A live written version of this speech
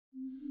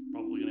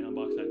probably gonna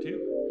unbox that too.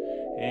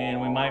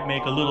 And we might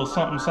make a little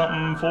something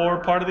something for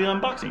part of the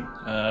unboxing.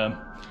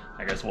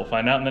 I guess we'll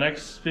find out in the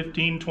next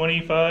 15,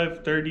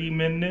 25, 30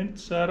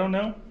 minutes, I don't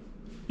know.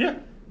 Yeah,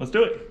 let's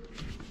do it.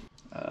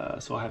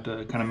 So I'll have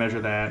to kind of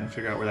measure that and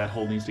figure out where that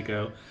hole needs to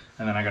go.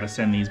 And then I gotta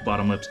send these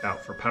bottom lips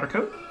out for powder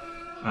coat.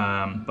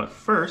 But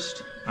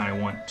first, I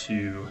want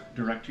to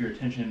direct your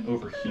attention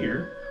over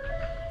here.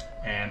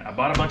 And I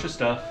bought a bunch of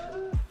stuff,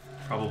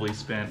 probably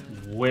spent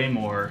way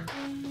more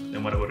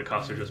than what it would have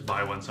cost to just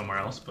buy one somewhere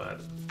else, but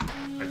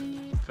I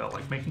felt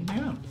like making my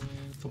own,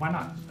 so why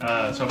not?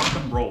 So I bought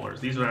some rollers.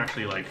 These are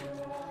actually like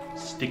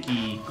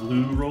sticky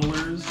glue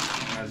rollers,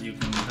 as you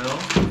can tell,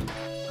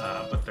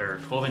 but they're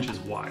 12 inches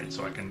wide,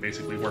 so I can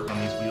basically work on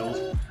these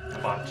wheels. I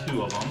bought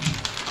 2 of them.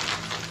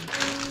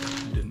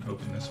 I didn't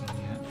open this one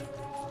yet.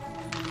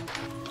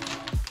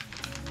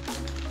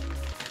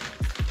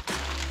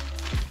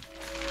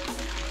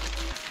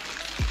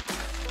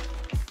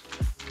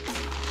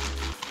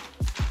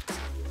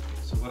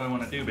 What I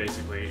want to do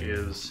basically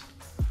is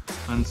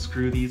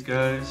unscrew these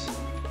guys. I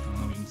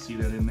don't know if you can see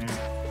that in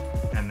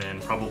there. And then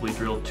probably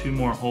drill 2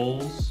 more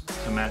holes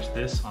to match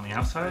this on the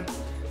outside.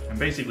 And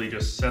basically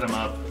just set them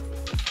up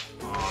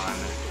on,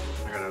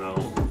 I got a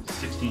little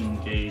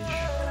 16 gauge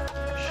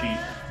sheet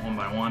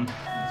 1x1.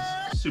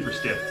 It's super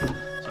stiff.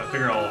 So I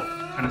figure I'll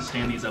kind of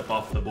stand these up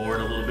off the board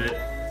a little bit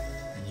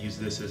and use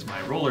this as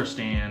my roller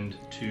stand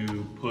to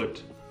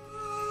put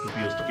the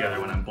wheels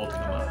together when I'm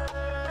bolting them up.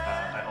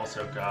 I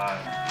also got,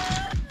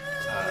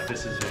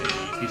 this is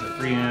a piece of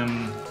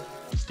 3M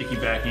sticky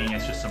backing.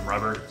 It's just some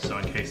rubber, so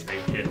in case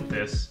they hit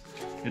this,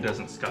 it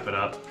doesn't scuff it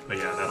up. But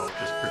yeah, that'll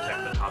just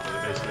protect the top of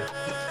it basically.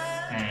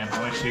 And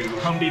I went to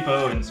Home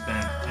Depot and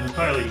spent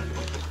entirely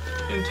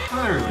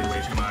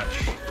way too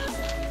much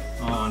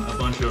on a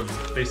bunch of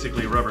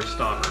basically rubber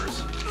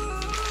stoppers.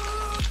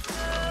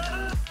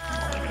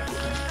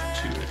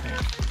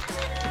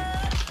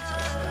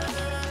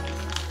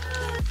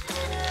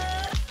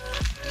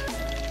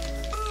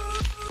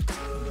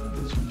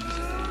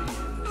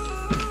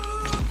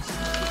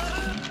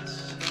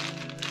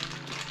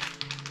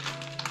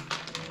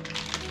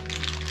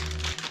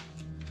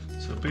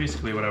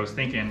 Basically what I was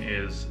thinking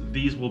is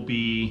these will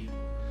be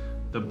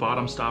the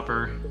bottom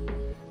stopper,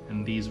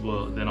 and these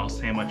will, then I'll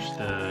sandwich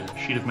the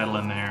sheet of metal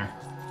in there,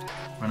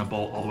 run a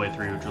bolt all the way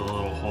through, drill a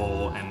little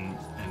hole, and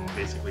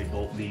basically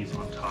bolt these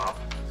on top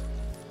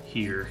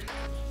here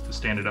to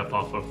stand it up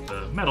off of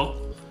the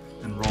metal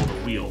and roll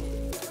the wheel.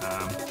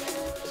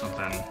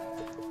 Something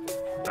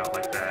about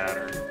like that,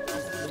 or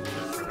a little bit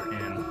further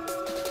in.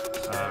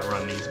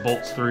 Run these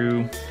bolts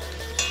through,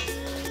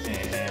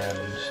 and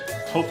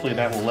hopefully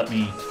that will let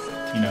me,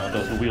 you know,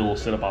 the wheel will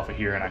sit up off of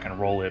here and I can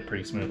roll it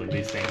pretty smoothly.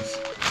 These things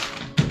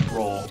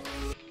roll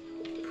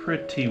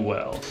pretty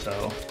well, so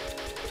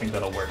I think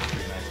that'll work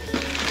pretty nicely.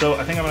 So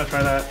I think I'm gonna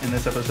try that in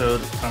this episode.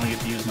 Finally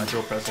get to use my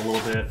drill press a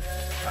little bit.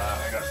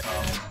 I got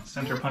some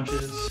center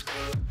punches.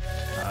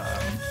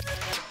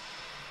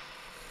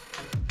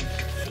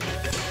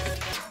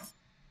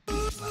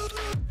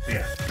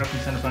 Yeah, got some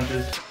center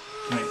punches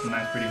to make some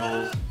nice pretty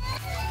holes.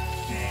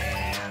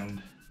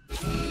 And,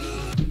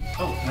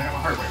 oh, and I got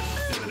my hardware at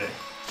the end of the day.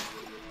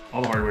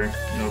 All the hardware,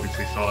 you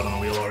obviously saw it on the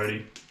wheel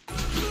already.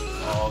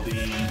 All the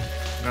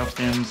valve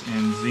stems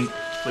and zinc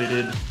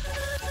plated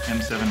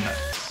M7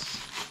 nuts.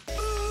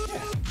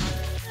 Yeah.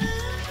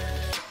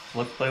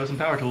 Let's play with some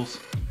power tools.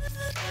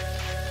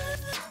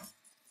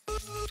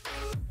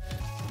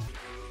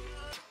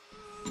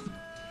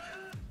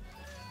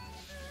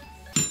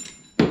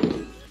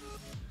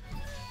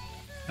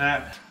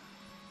 That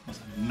was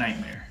a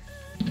nightmare.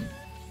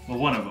 Well,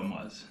 one of them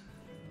was.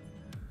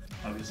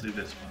 Obviously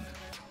this one.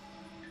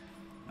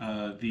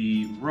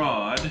 The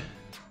rod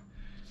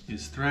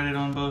is threaded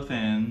on both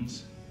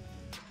ends,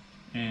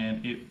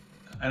 and it,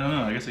 I don't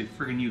know, I guess they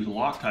freaking used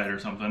Loctite or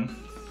something.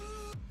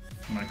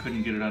 And I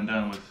couldn't get it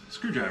undone with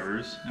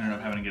screwdrivers. Ended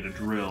up having to get a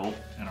drill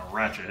and a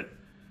ratchet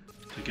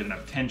to get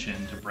enough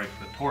tension to break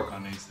the torque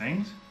on these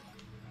things.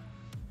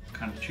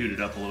 Kind of chewed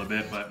it up a little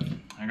bit, but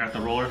I got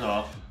the rollers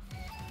off.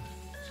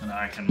 So now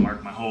I can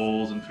mark my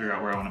holes and figure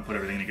out where I want to put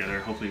everything together.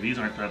 Hopefully these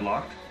aren't thread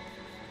locked,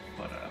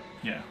 but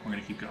yeah, we're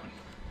gonna keep going.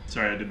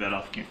 Sorry I did that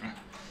off camera.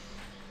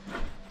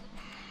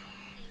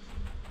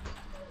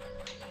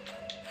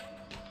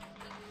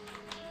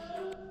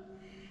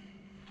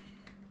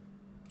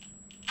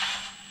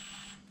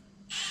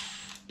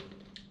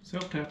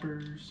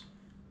 Self-tappers.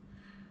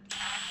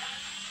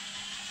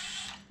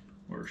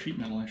 Or sheet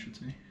metal, I should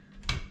say.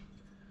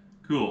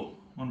 Cool,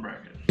 1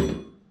 bracket.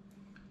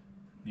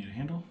 Need a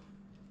handle.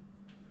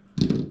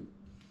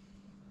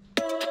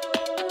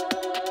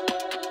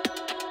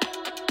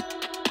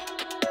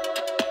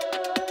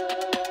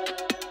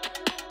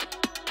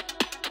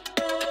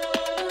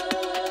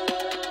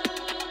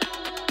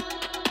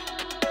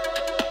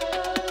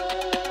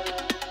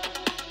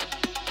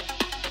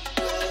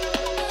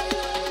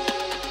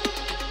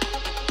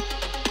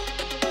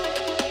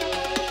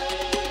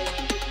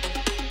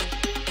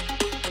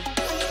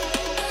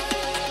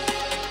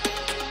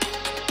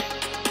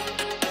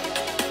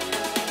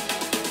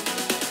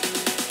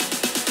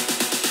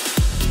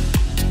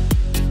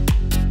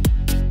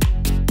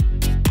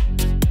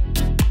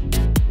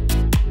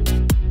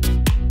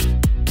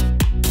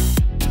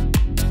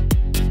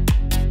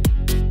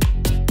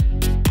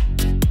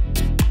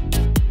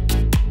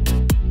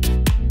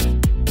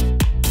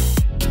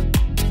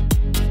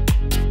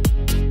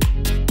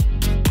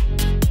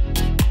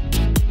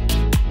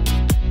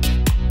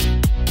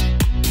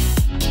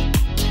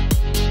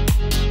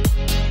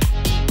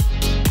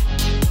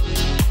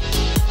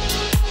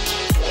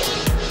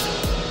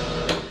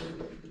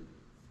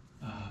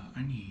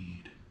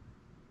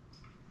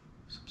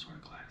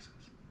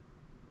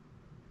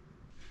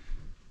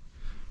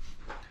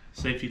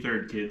 safety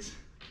third, kids.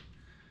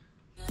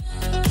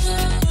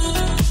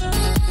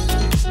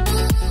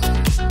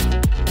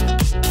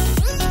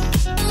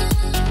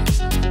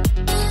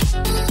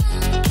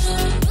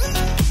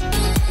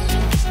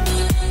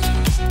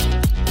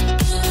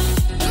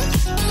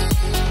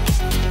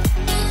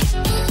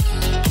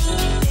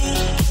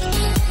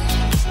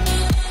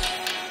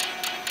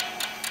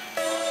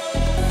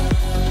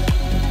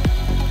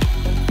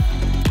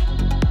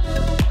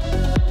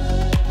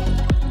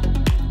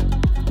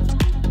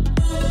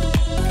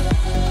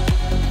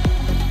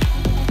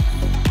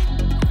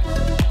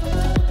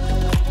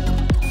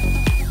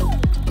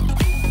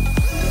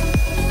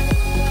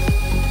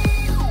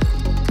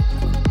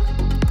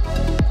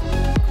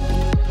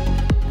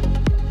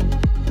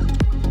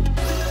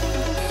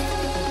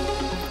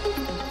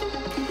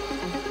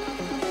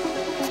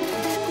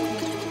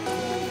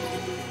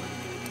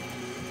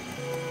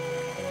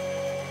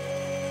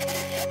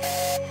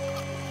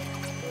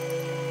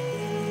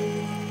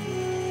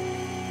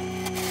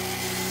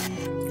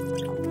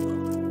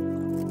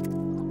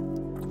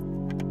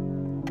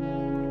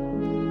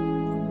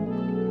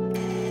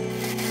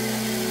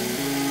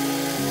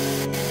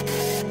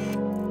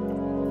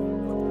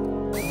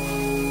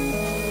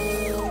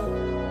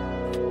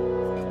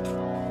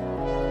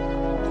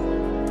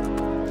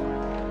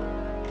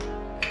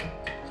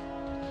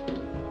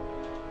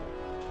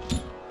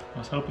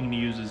 I was hoping to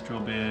use this drill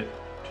bit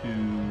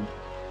to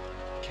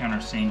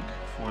countersink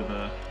for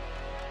the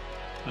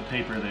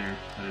paper there,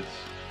 but it's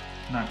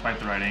not quite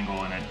the right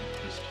angle, and it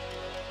just,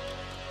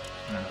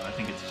 I don't know, I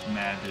think it's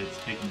mad that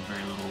it's taking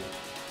very little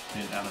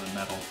bit out of the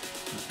metal.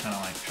 It's kind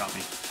of like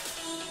choppy.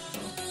 So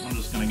I'm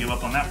just going to give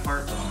up on that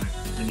part, but I'm going to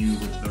continue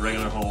with the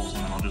regular holes,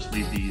 and then I'll just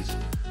leave these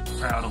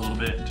proud a little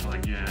bit until I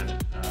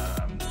get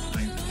I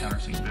think the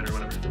countersink bit or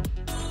whatever.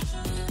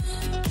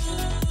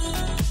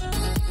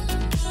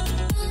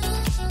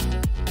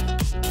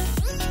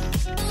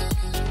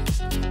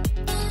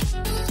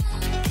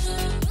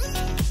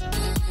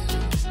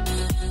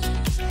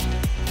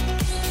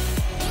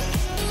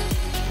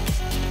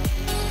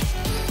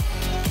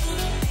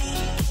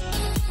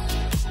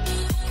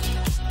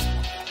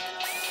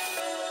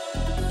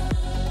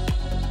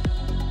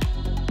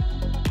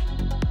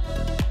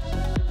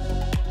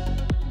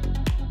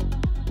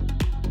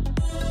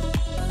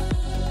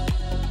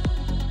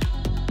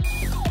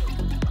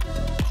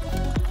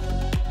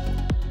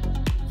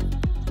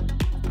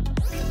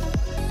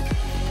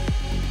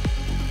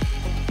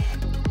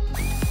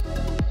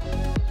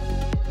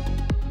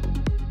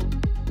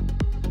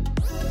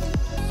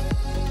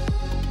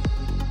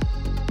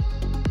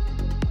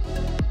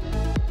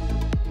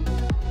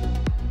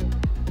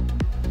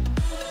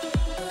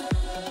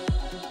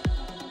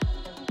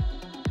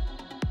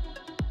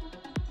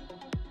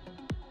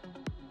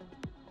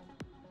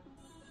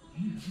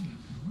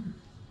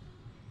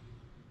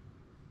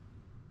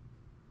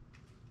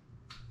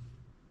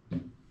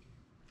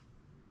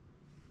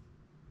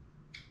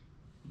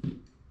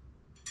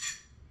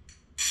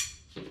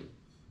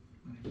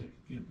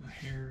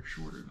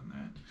 Shorter than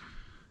that.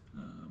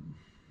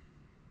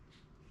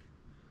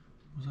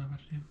 What was I about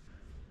to do?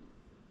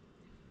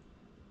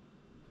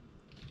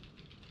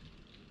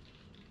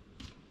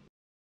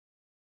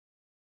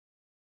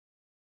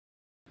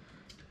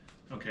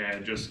 Okay, I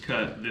just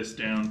cut this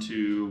down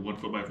to 1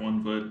 foot by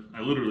 1 foot.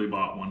 I literally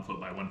bought 1 foot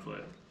by 1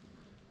 foot,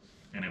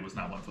 and it was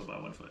not 1 foot by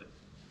 1 foot.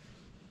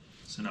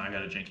 So now I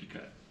got a janky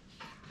cut,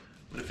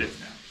 but it fits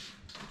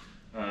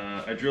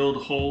now. I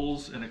drilled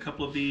holes in a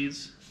couple of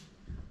these,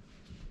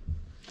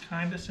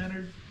 kind of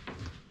centered.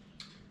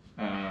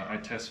 I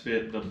test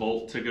fit the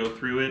bolt to go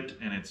through it,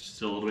 and it's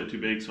still a little bit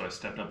too big, so I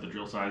stepped up the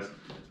drill size.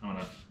 I'm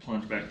gonna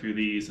plunge back through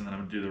these, and then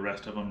I'm gonna do the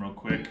rest of them real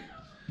quick,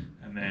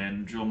 and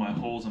then drill my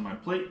holes in my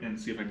plate and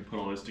see if I can put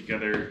all this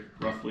together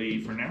roughly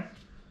for now.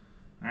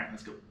 All right,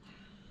 let's go.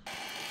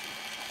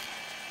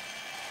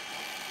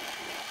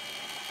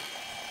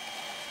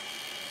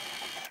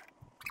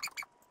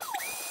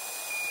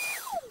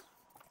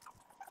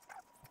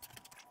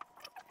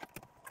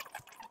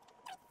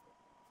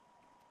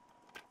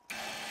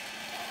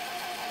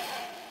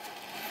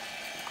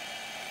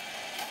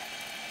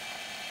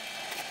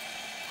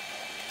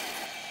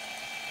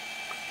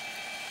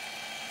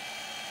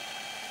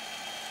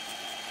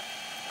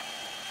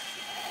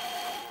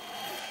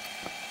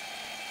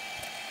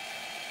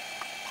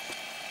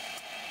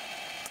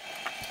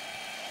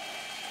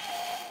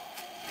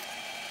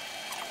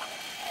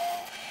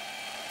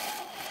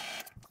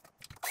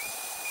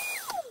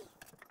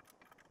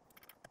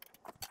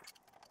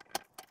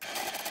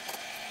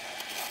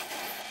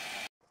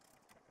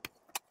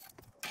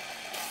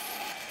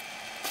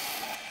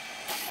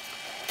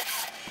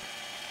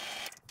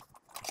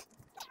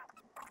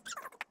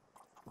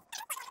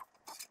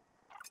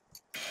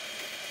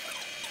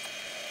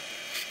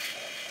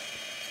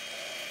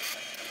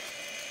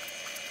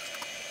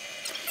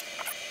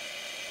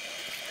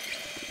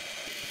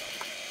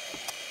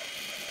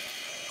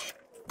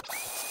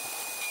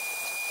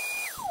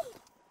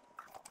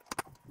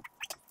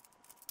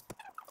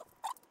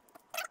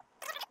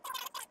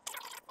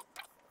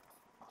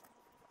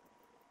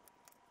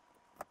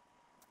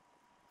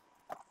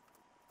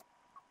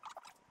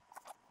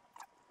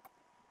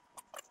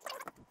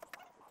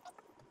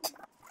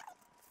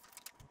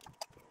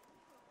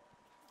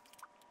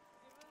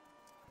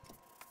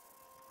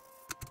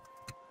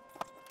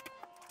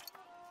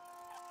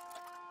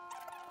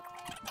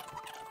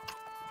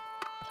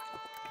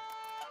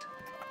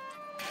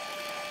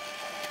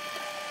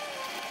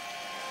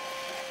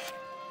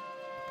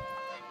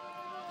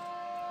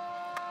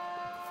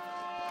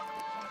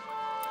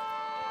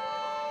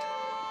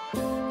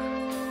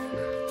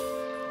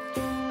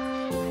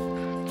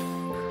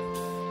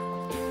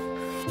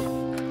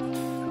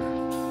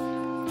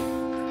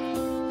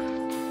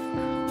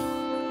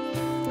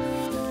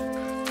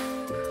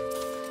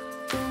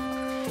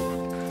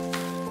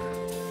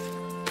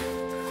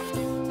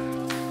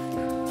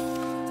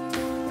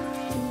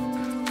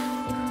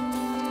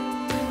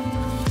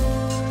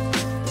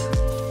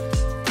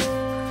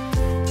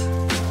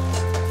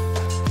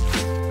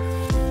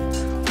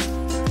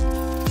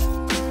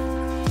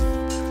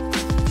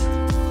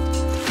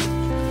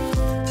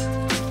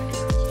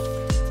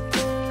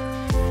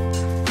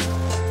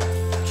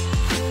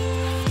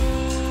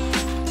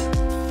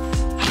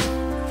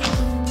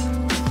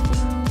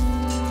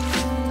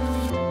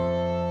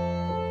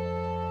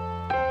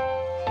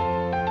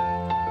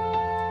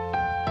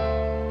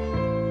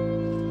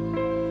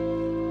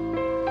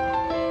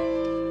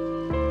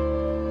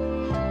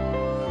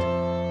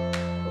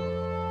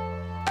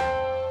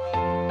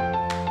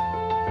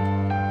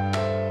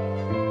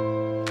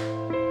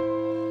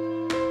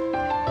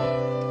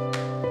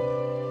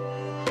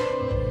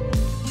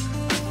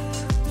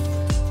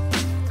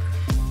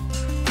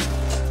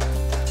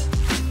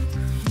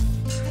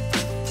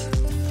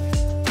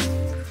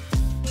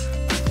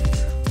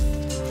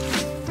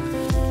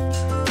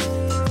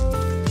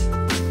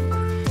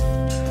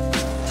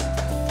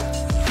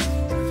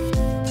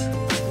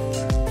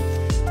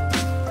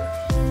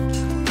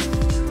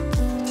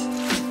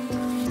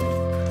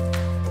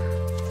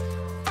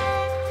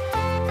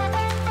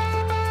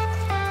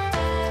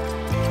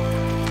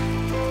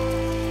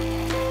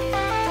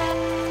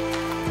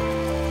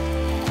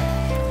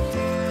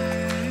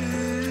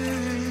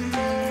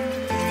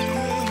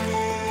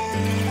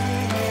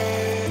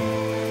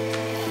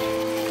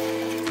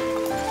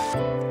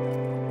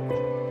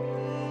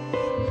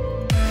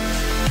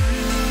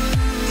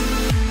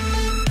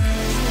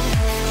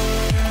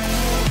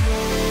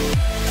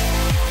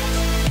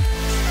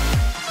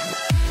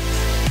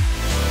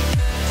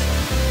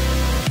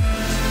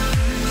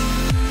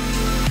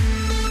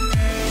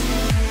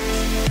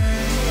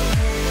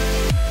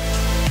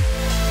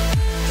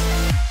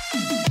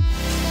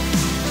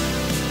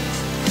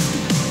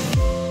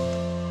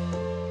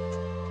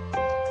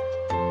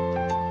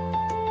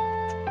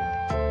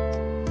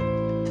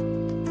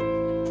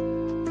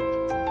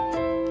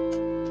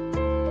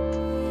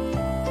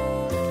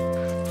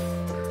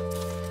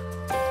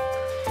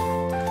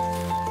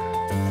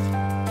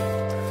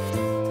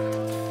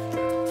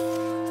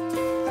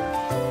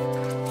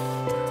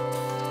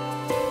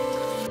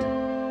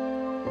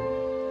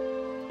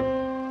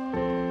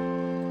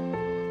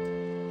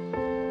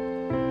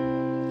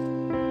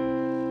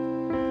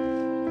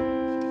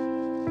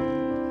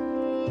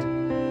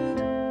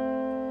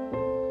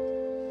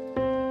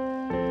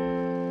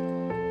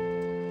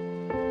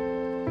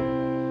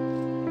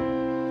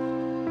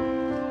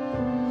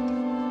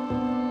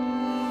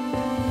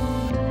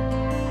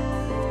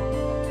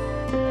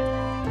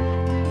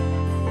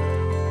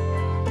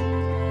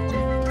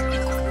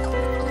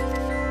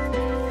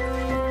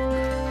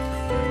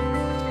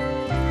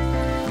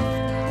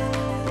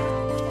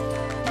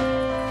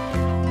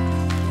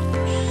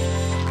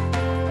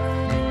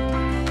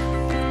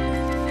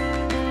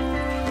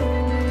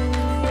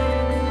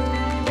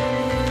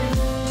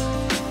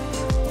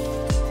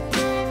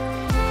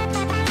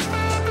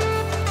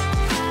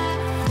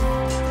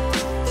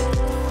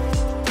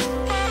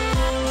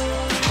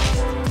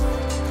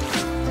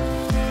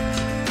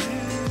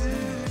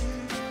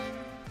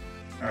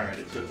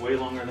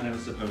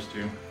 supposed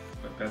to,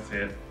 but that's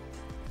it.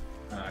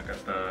 I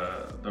got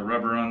the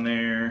rubber on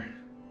there,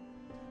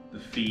 the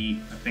feet.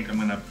 I think I'm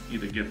gonna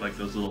either get like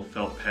those little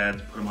felt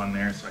pads, put them on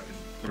there so I can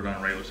put it on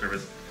a regular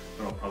surface,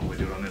 but I'll probably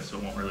do it on this so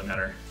it won't really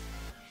matter.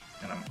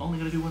 And I'm only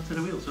gonna do one set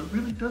of wheels, so it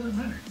really doesn't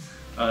matter.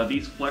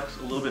 These flex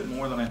a little bit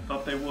more than I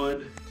thought they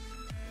would,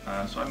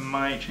 so I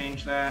might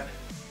change that.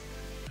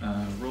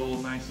 Roll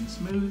nice and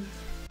smooth.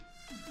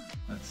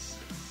 Let's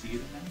see it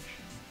in action.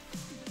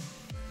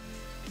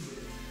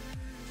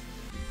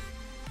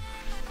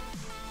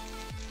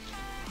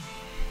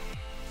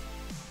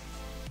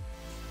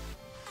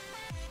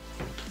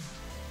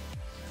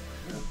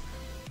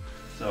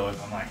 So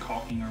if I'm like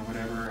caulking or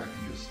whatever, I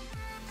can just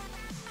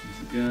use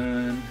the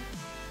gun,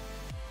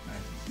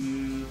 nice and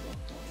smooth, blah,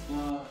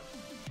 blah, blah.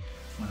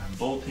 When I'm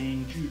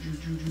bolting,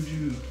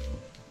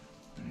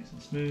 nice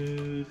and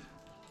smooth.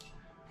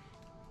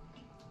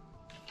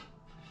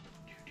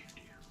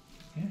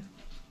 Yeah,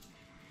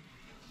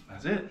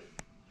 that's it.